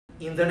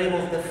In the name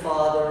of the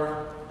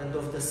Father, and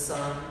of the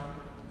Son,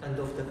 and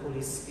of the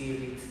Holy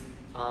Spirit.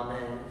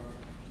 Amen.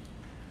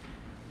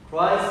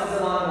 Christ is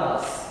among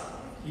us.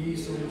 He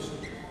is risen.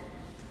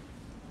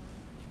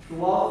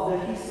 Throughout the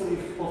history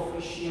of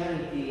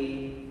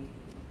Christianity,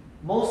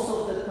 most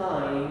of the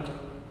time,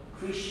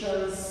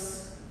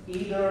 Christians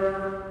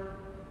either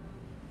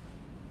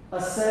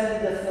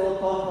ascend the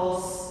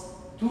Theotokos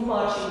too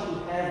much into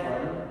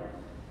heaven,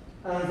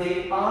 and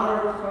they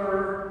honor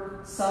her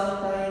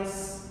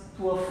sometimes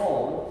to a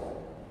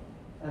fault,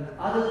 and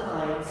other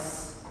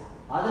times,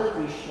 other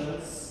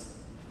Christians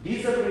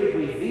disagreed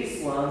with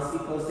these ones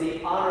because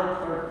they honored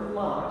her too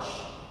much,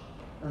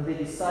 and they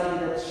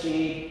decided that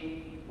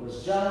she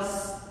was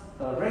just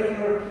a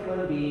regular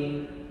human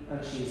being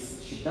and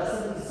she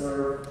doesn't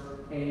deserve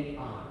any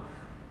honor.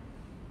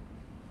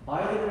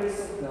 By the grace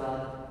of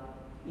God,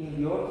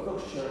 in the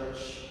Orthodox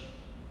Church,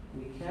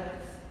 we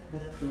kept the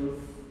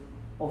truth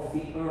of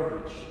the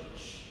early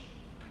Church.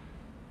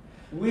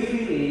 We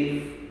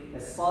believe,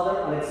 as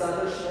Father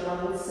Alexander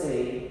Schmemann would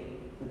say,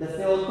 that the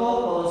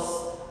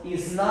Theotokos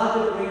is not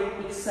a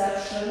great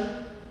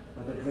exception,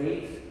 but a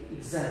great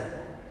example.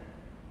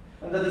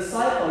 And the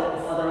disciple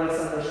of Father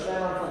Alexander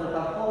Schmemann, Father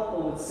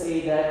Theotokos, would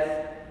say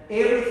that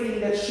everything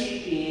that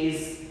she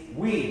is,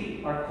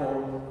 we are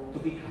called to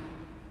become.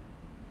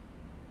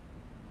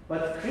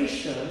 But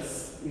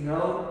Christians,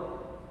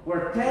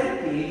 were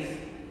tempted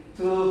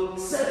to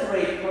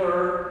separate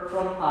her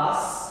from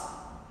us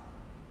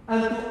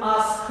and to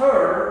ask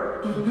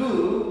her to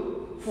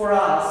do for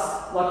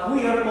us what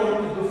we are called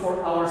to do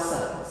for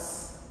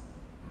ourselves.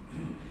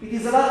 It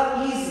is a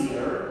lot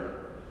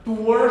easier to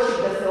worship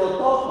the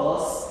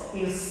Theotokos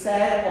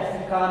instead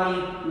of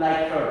becoming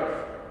like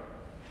her.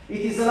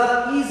 It is a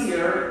lot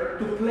easier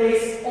to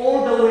place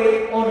all the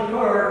weight on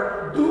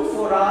her, do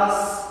for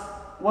us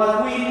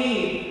what we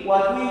need,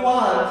 what we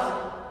want.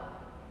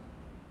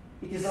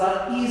 It is a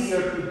lot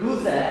easier to do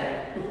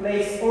that, to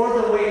place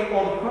all the weight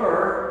on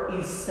her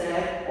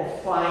instead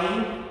of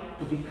trying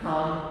to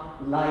become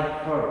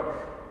like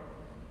her.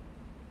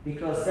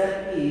 Because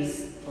that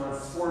is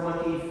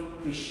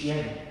transformative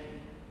Christianity.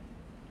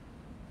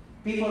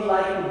 People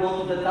like to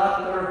go to the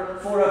doctor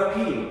for a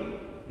pill.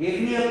 Give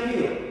me a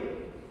pill.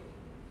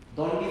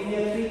 Don't give me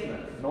a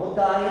treatment. No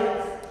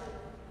diet,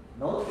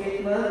 no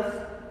treatment,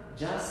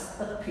 just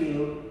a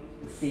pill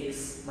to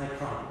fix my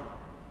problem.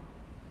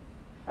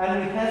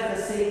 And we have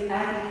the same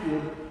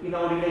attitude in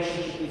our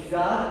relationship with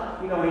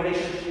God, in our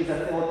relationship with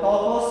the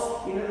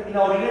Theotokos, in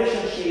our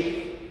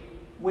relationship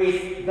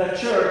with the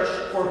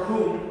church for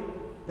whom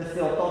the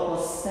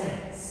Theotokos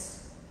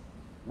stands.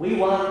 We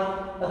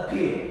want a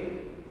pill.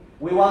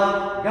 We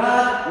want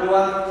God, we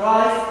want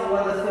Christ, we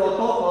want the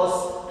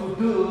Theotokos to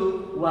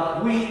do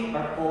what we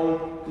are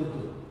called to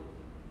do.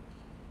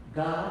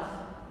 God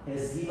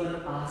has given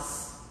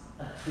us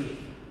a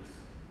treatment.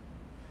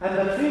 And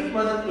the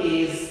treatment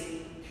is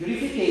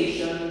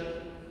purification,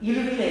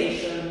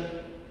 illumination,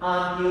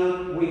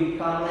 until we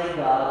become like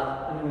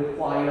God and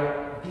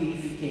require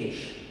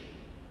deification.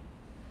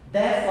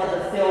 That's what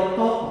the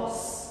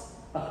Theotokos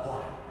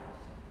acquired.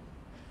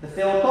 The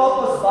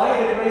Theotokos,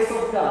 by the grace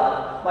of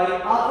God, by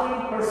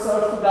offering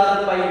herself to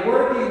God, by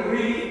working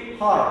really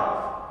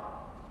hard,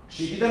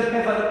 she didn't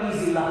have an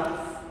easy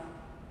life.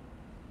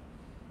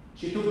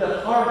 She took the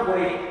hard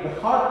way,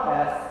 the hard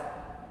path,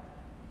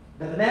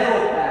 the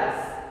narrow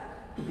path,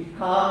 to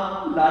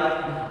become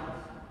like God.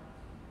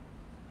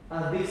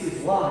 And this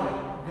is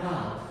why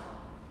God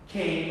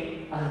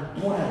came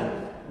and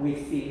dwelled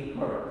within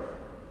her.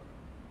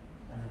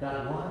 And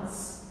God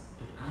wants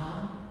to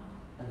come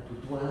and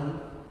to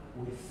dwell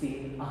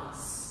within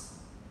us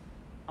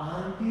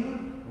until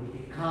we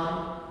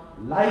become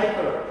like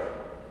her,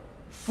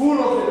 full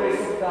of the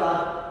grace of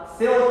God,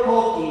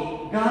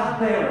 Theotoki,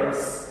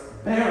 God-bearers,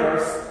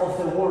 bearers of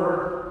the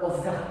Word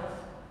of God.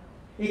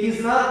 It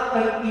is not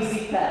an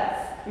easy path.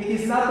 It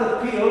is not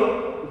a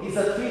pill, it is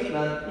a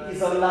treatment, it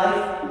is a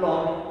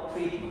lifelong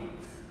treatment.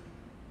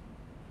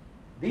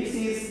 This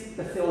is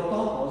the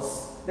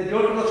Theotokos that the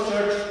Orthodox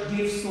Church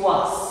gives to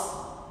us.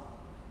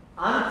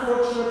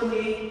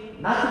 Unfortunately,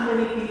 not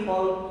many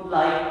people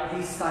like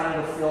this kind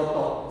of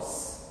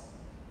Theotokos.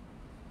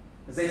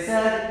 As I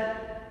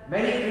said,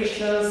 many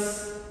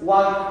Christians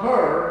want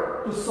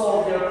her to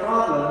solve their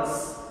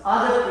problems.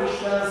 Other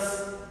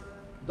Christians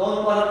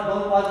don't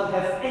want to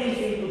have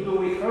anything to do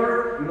with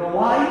her. You know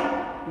why?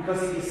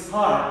 Because it is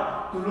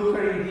hard to look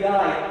her in the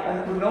eye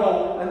and to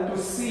know and to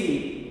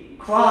see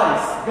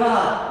Christ,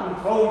 God,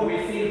 enthroned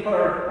within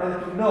her,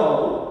 and to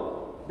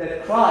know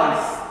that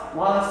Christ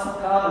wants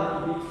to come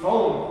and to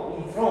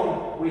be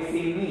enthroned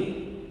within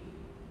me.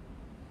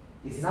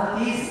 It's not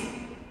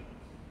easy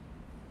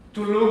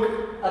to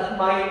look at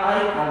my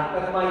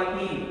icon, at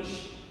my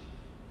image.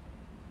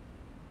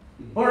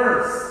 It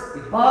burns,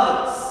 it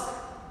bothers.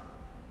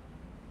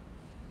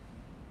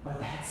 But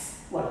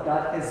that's what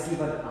God has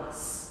given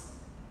us.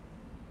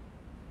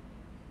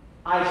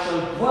 I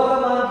shall dwell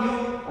among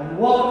you and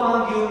walk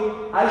among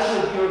you. I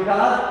shall be your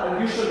God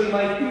and you shall be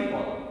my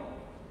people.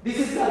 This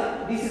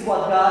is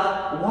what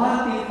God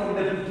wanted from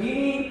the beginning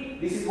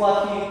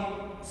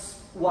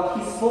what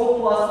he spoke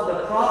to us through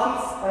the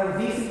prophets,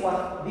 and this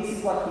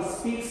is what he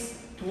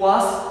speaks to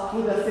us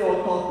through the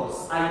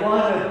Theotokos. I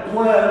want to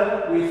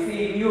dwell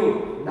within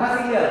you.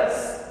 Nothing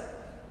else.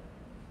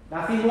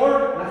 Nothing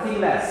more,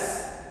 nothing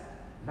less.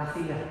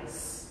 Nothing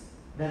else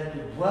than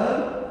to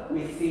dwell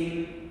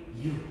within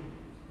you.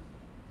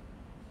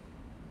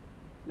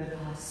 Let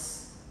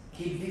us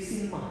keep this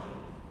in mind,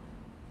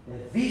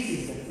 that this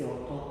is the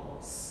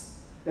Theotokos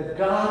that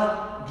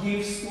God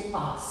gives to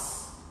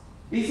us.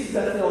 This is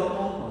the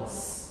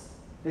Theotokos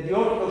that the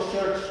Orthodox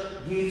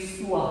Church gives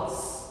to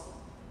us.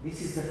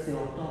 This is the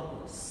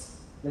Theotokos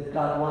that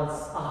God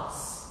wants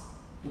us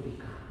to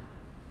become.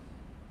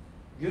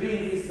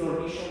 During this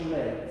Dormition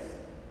Lent,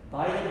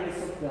 by the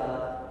grace of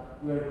God,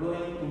 we are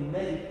going to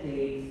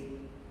meditate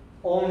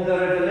on the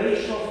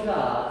revelation of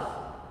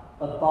God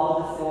about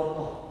the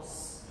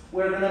Theotokos.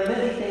 We're going to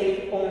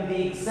meditate on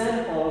the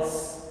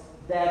examples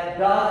that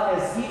God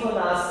has given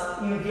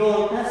us in the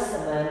Old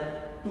Testament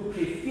to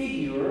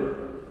prefigure,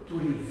 to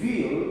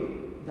reveal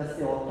the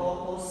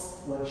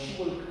Theotokos when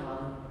she will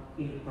come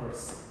in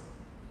person.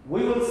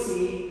 We will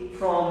see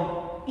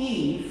from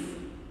Eve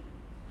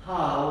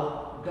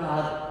how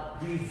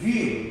God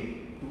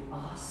revealed to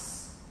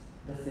us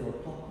the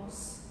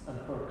Theotokos and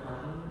her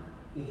coming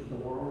into the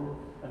world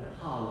and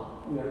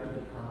how we are to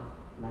become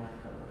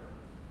like her.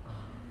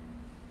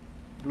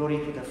 Amen.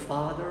 Glory to the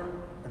Father,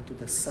 and to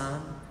the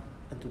Son,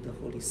 and to the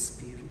Holy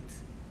Spirit.